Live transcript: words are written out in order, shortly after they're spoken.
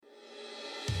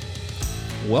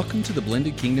Welcome to the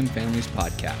Blended Kingdom Families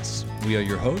podcast. We are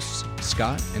your hosts,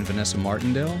 Scott and Vanessa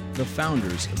Martindale, the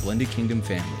founders of Blended Kingdom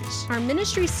Families. Our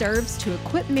ministry serves to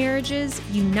equip marriages,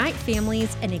 unite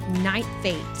families, and ignite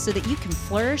faith so that you can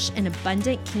flourish an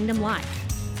abundant kingdom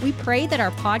life. We pray that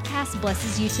our podcast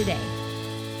blesses you today.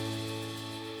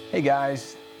 Hey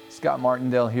guys, Scott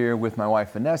Martindale here with my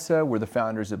wife Vanessa. We're the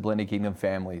founders of Blended Kingdom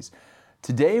Families.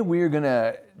 Today we are going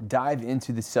to dive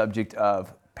into the subject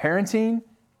of parenting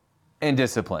and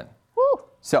discipline. Woo.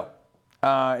 So,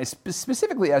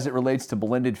 specifically as it relates to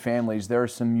blended families, there are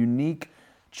some unique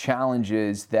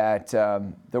challenges that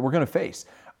we're going to face.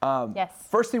 Yes.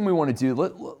 First thing we want to do,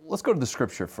 let's go to the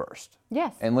scripture first.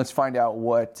 Yes. And let's find out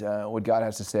what God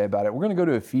has to say about it. We're going to go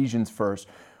to Ephesians first,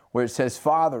 where it says,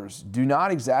 "Fathers, do not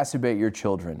exacerbate your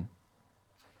children."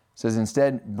 It says,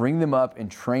 "Instead, bring them up in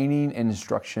training and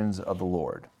instructions of the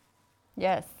Lord."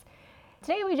 Yes.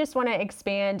 Today we just want to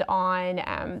expand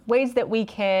on ways that we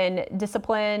can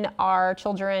discipline our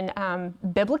children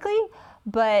biblically,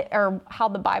 or how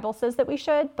the Bible says that we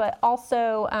should, but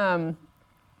also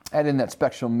add in that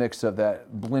special mix of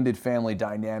that blended family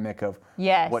dynamic of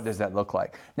what does that look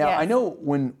like. Now, I know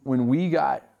when we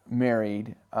got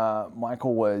married,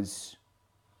 Michael was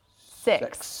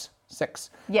six.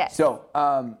 Yes. So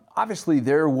obviously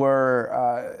there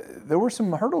were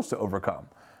some hurdles to overcome.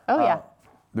 Oh yeah.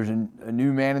 There's a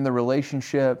new man in the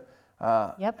relationship.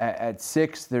 Yep. At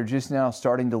 6, they're just now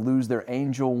starting to lose their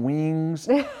angel wings,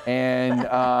 and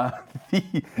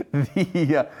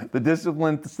the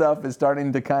discipline stuff is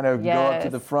starting to kind of go up to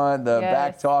the front. The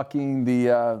back talking,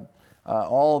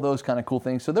 all of those kind of cool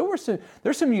things. So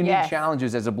there's some unique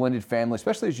challenges as a blended family,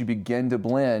 especially as you begin to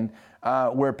blend,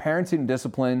 where parenting and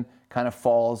discipline kind of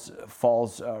falls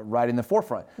right in the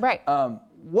forefront. Right.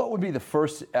 What would be the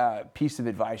first piece of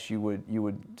advice you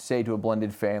would say to a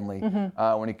blended family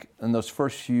in those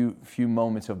first few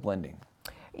moments of blending?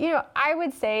 You know, I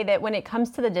would say that when it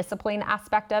comes to the discipline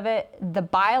aspect of it, the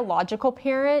biological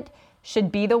parent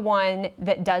should be the one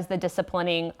that does the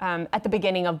disciplining at the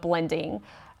beginning of blending.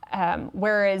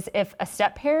 Whereas if a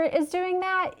step parent is doing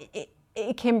that,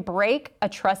 it can break a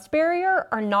trust barrier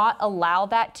or not allow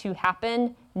that to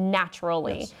happen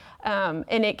naturally. Yes.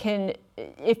 And it can,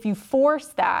 if you force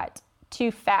that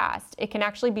too fast, it can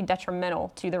actually be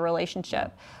detrimental to the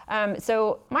relationship.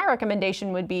 So my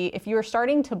recommendation would be, if you're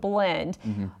starting to blend,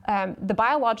 the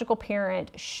biological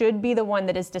parent should be the one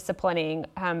that is disciplining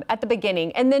at the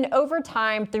beginning. And then over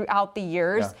time, throughout the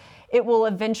years, it will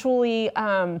eventually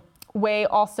weigh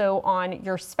also on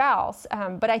your spouse.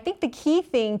 But I think the key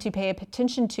thing to pay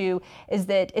attention to is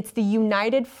that it's the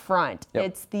united front. Yep.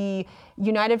 It's the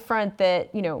united front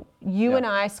that, you and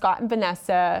I, Scott and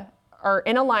Vanessa, are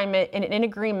in alignment and in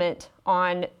agreement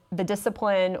on the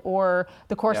discipline or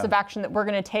the course of action that we're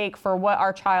going to take for what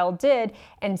our child did,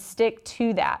 and stick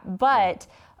to that. But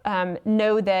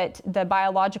know that the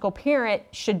biological parent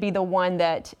should be the one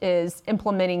that is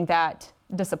implementing that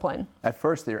discipline. At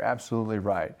first, they're absolutely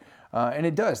right. And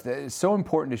it does. It's so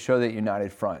important to show that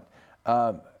united front.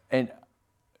 And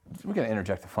we're going to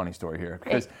interject a funny story here,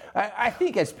 because I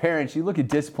think as parents, you look at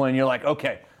discipline and you're like,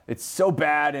 okay, it's so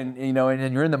bad, and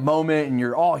and you're in the moment and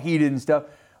you're all heated and stuff.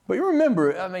 But you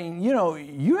remember,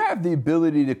 you have the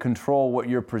ability to control what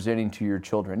you're presenting to your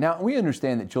children. Now, we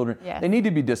understand that children, they need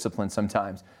to be disciplined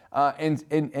sometimes.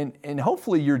 And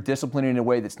hopefully you're disciplining in a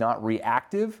way that's not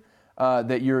reactive,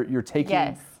 that you're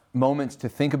taking moments to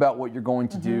think about what you're going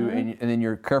to do, and then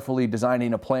you're carefully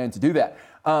designing a plan to do that.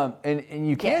 And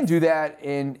you can do that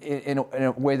in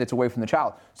a way that's away from the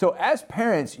child. So as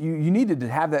parents, you needed to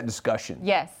have that discussion.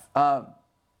 Yes.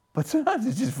 But sometimes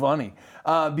it's just funny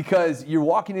because you're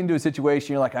walking into a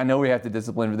situation, you're like, I know we have to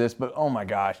discipline for this, but oh my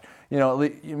gosh,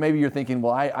 maybe you're thinking,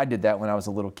 well, I did that when I was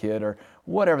a little kid, or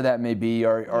whatever that may be,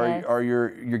 or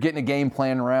you're getting a game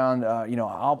plan around,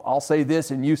 I'll say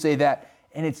this and you say that.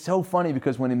 And it's so funny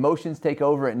because when emotions take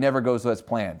over, it never goes as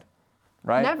planned,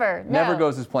 right? Never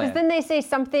goes as planned. Because then they say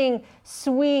something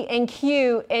sweet and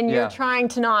cute, and you're trying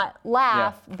to not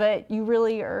laugh, but you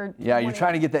really are. Yeah, you're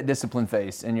trying to get that discipline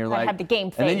face, and you're like, have the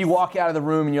game face. And then you walk out of the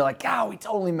room, and you're like, we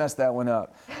totally messed that one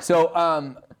up. So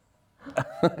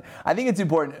I think it's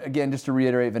important, again, just to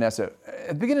reiterate, Vanessa, at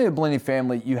the beginning of blending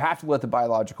family, you have to let the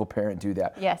biological parent do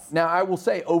that. Yes. Now, I will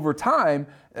say, over time,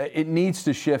 it needs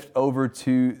to shift over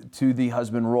to the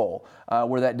husband role,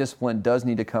 where that discipline does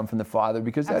need to come from the father,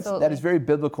 because that is very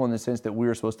biblical in the sense that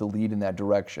we're supposed to lead in that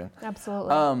direction.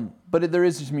 Absolutely. But there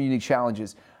is some unique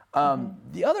challenges.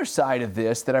 The other side of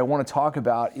this that I want to talk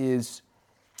about is,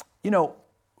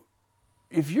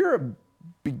 if you're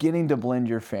beginning to blend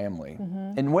your family,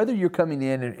 and whether you're coming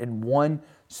in one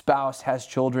spouse has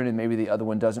children and maybe the other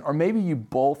one doesn't, or maybe you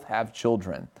both have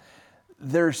children,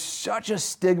 there's such a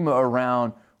stigma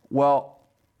around, well,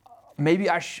 maybe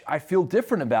I feel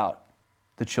different about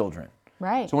the children.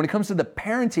 Right. So when it comes to the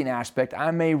parenting aspect, I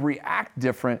may react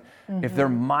different if they're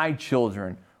my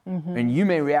children, and you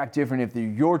may react different if they're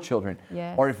your children.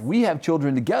 Yes. Or if we have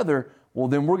children together, well,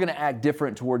 then we're going to act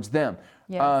different towards them.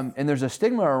 Yes. And there's a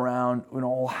stigma around,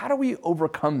 well, how do we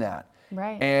overcome that?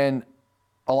 Right. And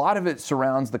a lot of it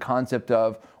surrounds the concept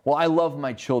of, well, I love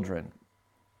my children.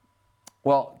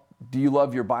 Well, do you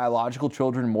love your biological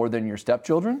children more than your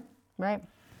stepchildren? Right.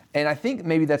 And I think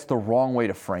maybe that's the wrong way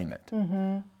to frame it.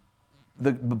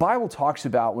 The Bible talks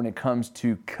about, when it comes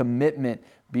to commitment,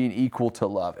 being equal to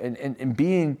love and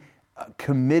being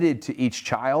committed to each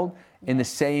child in the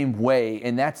same way.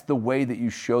 And that's the way that you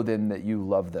show them that you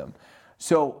love them.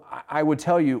 So I would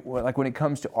tell you, like when it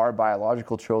comes to our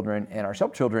biological children and our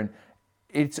stepchildren,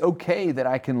 it's okay that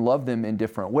I can love them in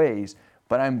different ways,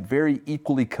 but I'm very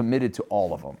equally committed to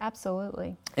all of them.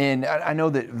 Absolutely. And I know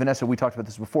that, Vanessa, we talked about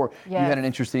this before. Yes. You had an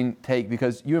interesting take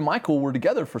because you and Michael were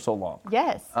together for so long.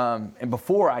 Yes. And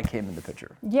before I came in the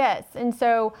picture. Yes. And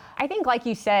so I think, like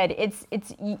you said, it's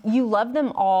you love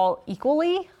them all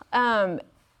equally. And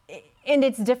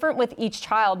it's different with each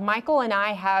child. Michael and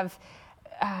I have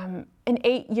an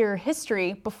 8-year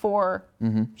history before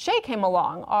Shay came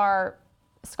along,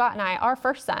 Scott and I, our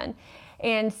first son.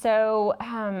 And so,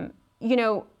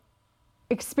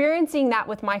 experiencing that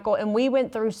with Michael, and we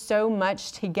went through so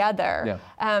much together.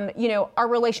 Yeah. Our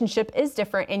relationship is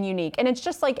different and unique. And it's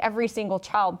just like every single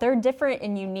child. They're different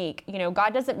and unique.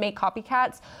 God doesn't make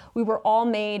copycats. We were all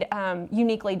made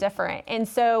uniquely different. And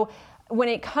so when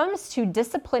it comes to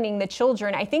disciplining the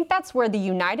children, I think that's where the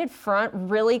united front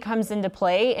really comes into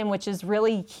play, and which is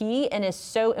really key and is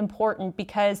so important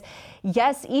because,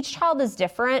 yes, each child is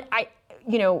different.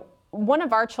 One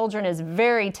of our children is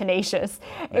very tenacious.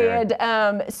 Very.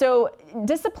 And so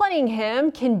disciplining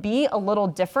him can be a little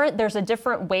different. There's a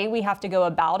different way we have to go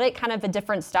about it, kind of a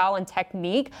different style and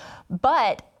technique.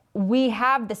 But we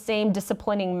have the same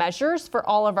disciplining measures for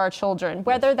all of our children,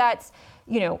 whether that's,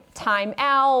 time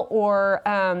out or,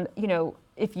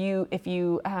 if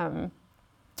you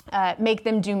make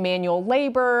them do manual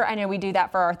labor. I know we do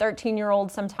that for our 13-year-old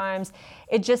sometimes.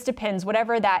 It just depends,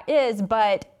 whatever that is.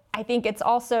 But I think it's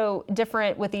also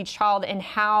different with each child and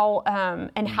how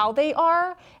they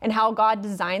are and how God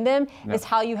designed them is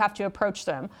how you have to approach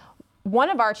them. One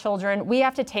of our children, we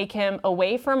have to take him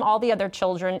away from all the other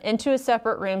children into a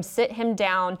separate room, sit him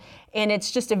down, and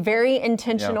it's just a very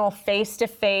intentional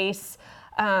face-to-face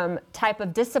type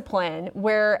of discipline.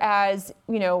 Whereas,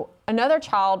 another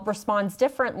child responds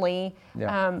differently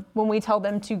when we tell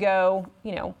them to go,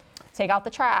 take out the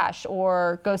trash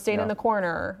or go stand in the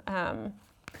corner.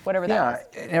 Whatever that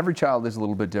is. Yeah, every child is a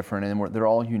little bit different, and they're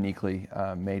all uniquely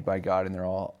made by God, and they're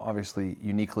all obviously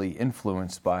uniquely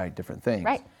influenced by different things.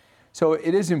 Right. So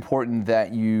it is important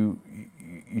that you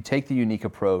take the unique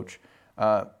approach,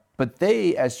 but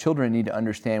they, as children, need to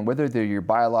understand whether they're your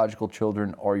biological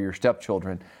children or your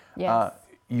stepchildren. Yes.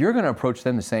 You're going to approach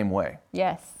them the same way.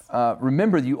 Yes.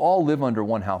 Remember, you all live under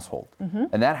one household,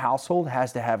 and that household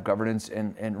has to have governance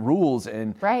and rules,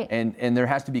 and there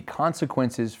has to be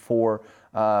consequences for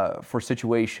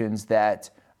situations that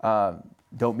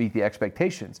don't meet the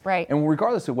expectations. Right. And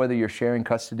regardless of whether you're sharing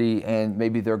custody and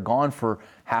maybe they're gone for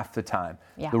half the time,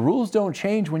 the rules don't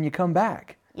change when you come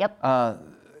back. Yep.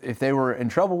 If they were in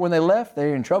trouble when they left,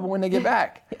 they're in trouble when they get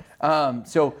back.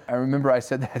 So I remember I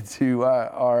said that to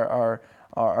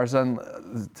our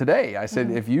son today. I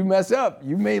said, if you mess up,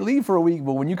 you may leave for a week,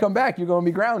 but when you come back, you're going to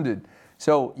be grounded.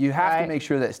 So you have to make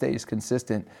sure that stays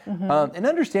consistent. And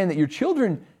understand that your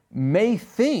children may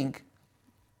think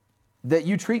that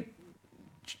you treat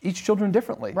each children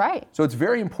differently. Right. So it's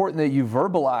very important that you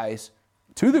verbalize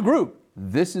to the group,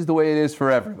 this is the way it is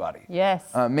for everybody.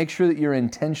 Yes. Make sure that you're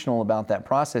intentional about that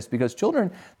process, because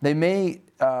children, they may,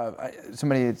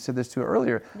 somebody had said this to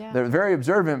earlier, they're very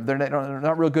observant, they're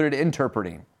not real good at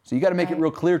interpreting. So you got to make it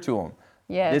real clear to them.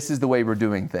 Yes. This is the way we're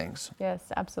doing things. Yes,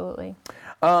 absolutely.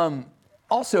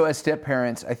 Also, as step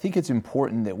parents, I think it's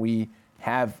important that we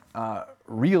have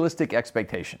realistic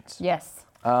expectations. Yes.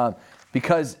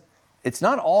 Because it's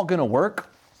not all going to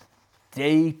work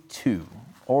day 2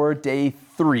 or day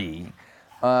 3.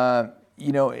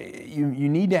 You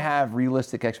need to have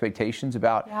realistic expectations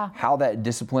about how that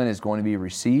discipline is going to be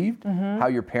received, how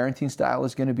your parenting style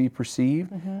is going to be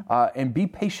perceived, and be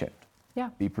patient. Yeah.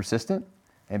 Be persistent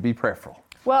and be prayerful.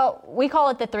 Well, we call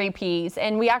it the 3 Ps,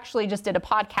 and we actually just did a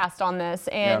podcast on this,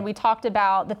 and we talked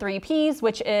about the 3 Ps,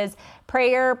 which is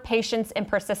prayer, patience, and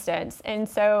persistence. And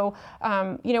so,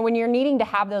 when you're needing to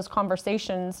have those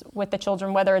conversations with the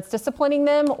children, whether it's disciplining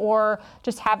them or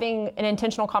just having an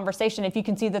intentional conversation, if you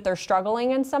can see that they're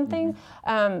struggling in something,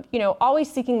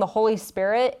 always seeking the Holy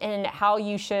Spirit and how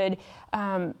you should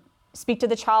speak to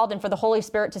the child, and for the Holy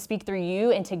Spirit to speak through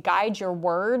you and to guide your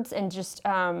words, and just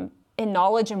in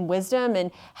knowledge and wisdom and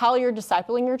how you're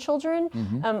discipling your children.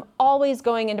 Always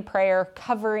going into prayer,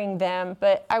 covering them.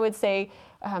 But I would say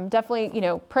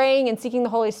definitely, praying and seeking the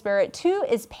Holy Spirit. 2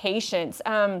 is patience.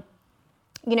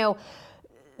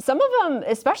 Some of them,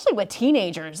 especially with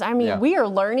teenagers, we are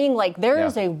learning, like, there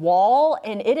is a wall,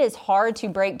 and it is hard to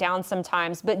break down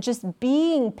sometimes, but just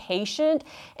being patient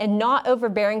and not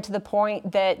overbearing to the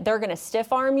point that they're going to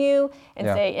stiff arm you and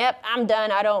say, yep, I'm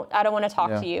done. I don't want to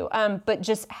talk to you. But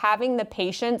just having the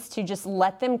patience to just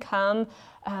let them come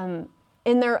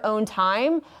in their own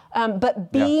time,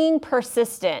 but being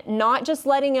persistent, not just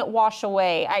letting it wash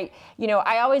away.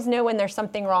 I always know when there's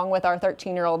something wrong with our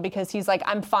 13-year-old, because he's like,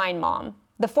 I'm fine, Mom.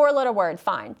 The 4-letter word,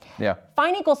 fine.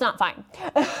 Fine equals not fine.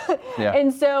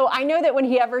 And so I know that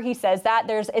whenever he says that,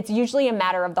 it's usually a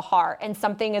matter of the heart, and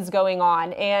something is going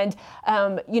on. And,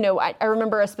 I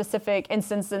remember a specific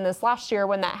instance in this last year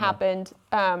when that happened.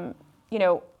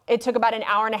 It took about an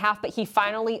hour and a half, but he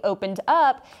finally opened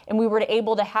up, and we were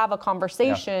able to have a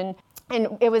conversation.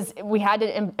 And we had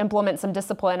to implement some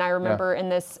discipline, I remember, in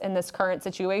this current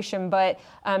situation. But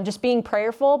just being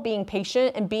prayerful, being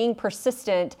patient, and being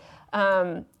persistent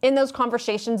in those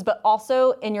conversations, but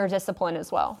also in your discipline as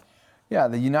well. Yeah,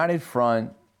 the united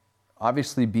front,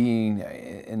 obviously being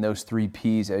in those 3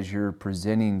 Ps as you're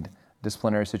presenting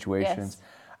disciplinary situations.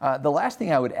 The last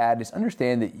thing I would add is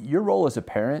understand that your role as a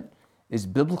parent is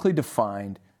biblically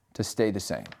defined to stay the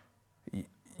same.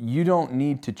 You don't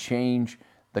need to change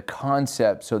the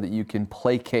concept so that you can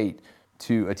placate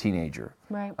to a teenager.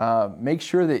 Right. Make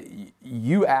sure that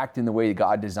you act in the way that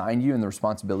God designed you and the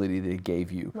responsibility that He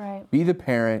gave you. Right. Be the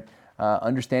parent.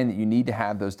 Understand that you need to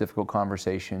have those difficult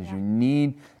conversations. You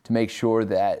need to make sure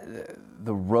that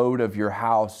the road of your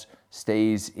house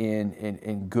stays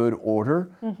in good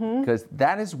order, because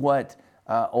that is what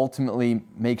ultimately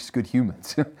makes good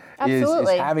humans. is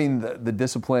having the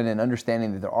discipline and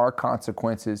understanding that there are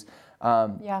consequences,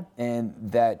 and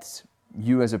that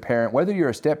you as a parent, whether you're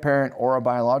a step parent or a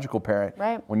biological parent,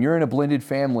 when you're in a blended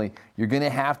family, you're going to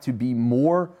have to be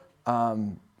more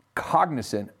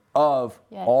cognizant of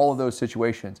all of those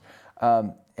situations.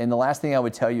 And the last thing I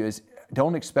would tell you is,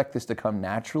 don't expect this to come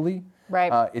naturally.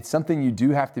 It's something you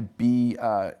do have to be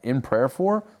in prayer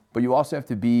for, but you also have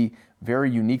to be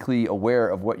very uniquely aware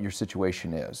of what your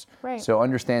situation is. So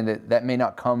understand that may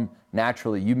not come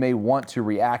naturally. You may want to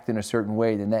react in a certain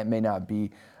way, then that may not be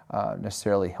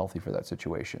necessarily healthy for that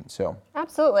situation. So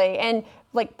absolutely. And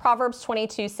like Proverbs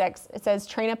 22:6, it says,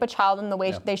 train up a child in the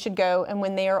way they should go, and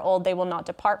when they are old, they will not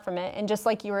depart from it. And just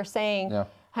like you were saying,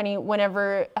 honey,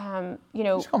 whenever, You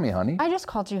just call me honey? I just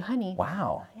called you honey.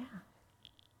 Wow. Yeah.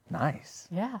 Nice.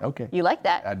 Yeah. Okay. You like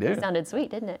that? I did. It sounded sweet,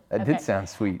 didn't it? That did sound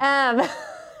sweet.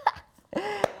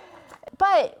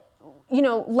 But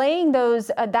laying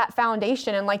that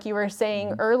foundation, and like you were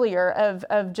saying earlier,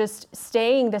 of just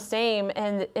staying the same,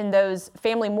 and in those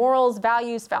family morals,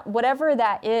 values, whatever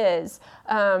that is,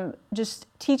 just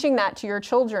teaching that to your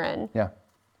children.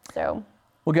 So.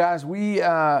 Well, guys, we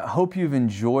hope you've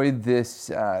enjoyed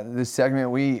this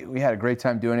segment. We had a great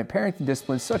time doing it. Parenting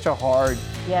discipline is such a hard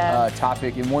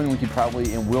topic, and one we could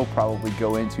probably and will probably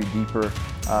go into deeper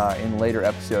in later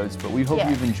episodes. But we hope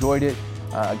you've enjoyed it.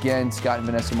 Again, Scott and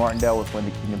Vanessa Martindale with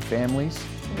Blended Kingdom Families.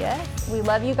 Yes, we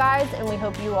love you guys, and we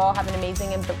hope you all have an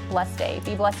amazing and blessed day.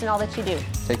 Be blessed in all that you do.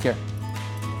 Take care.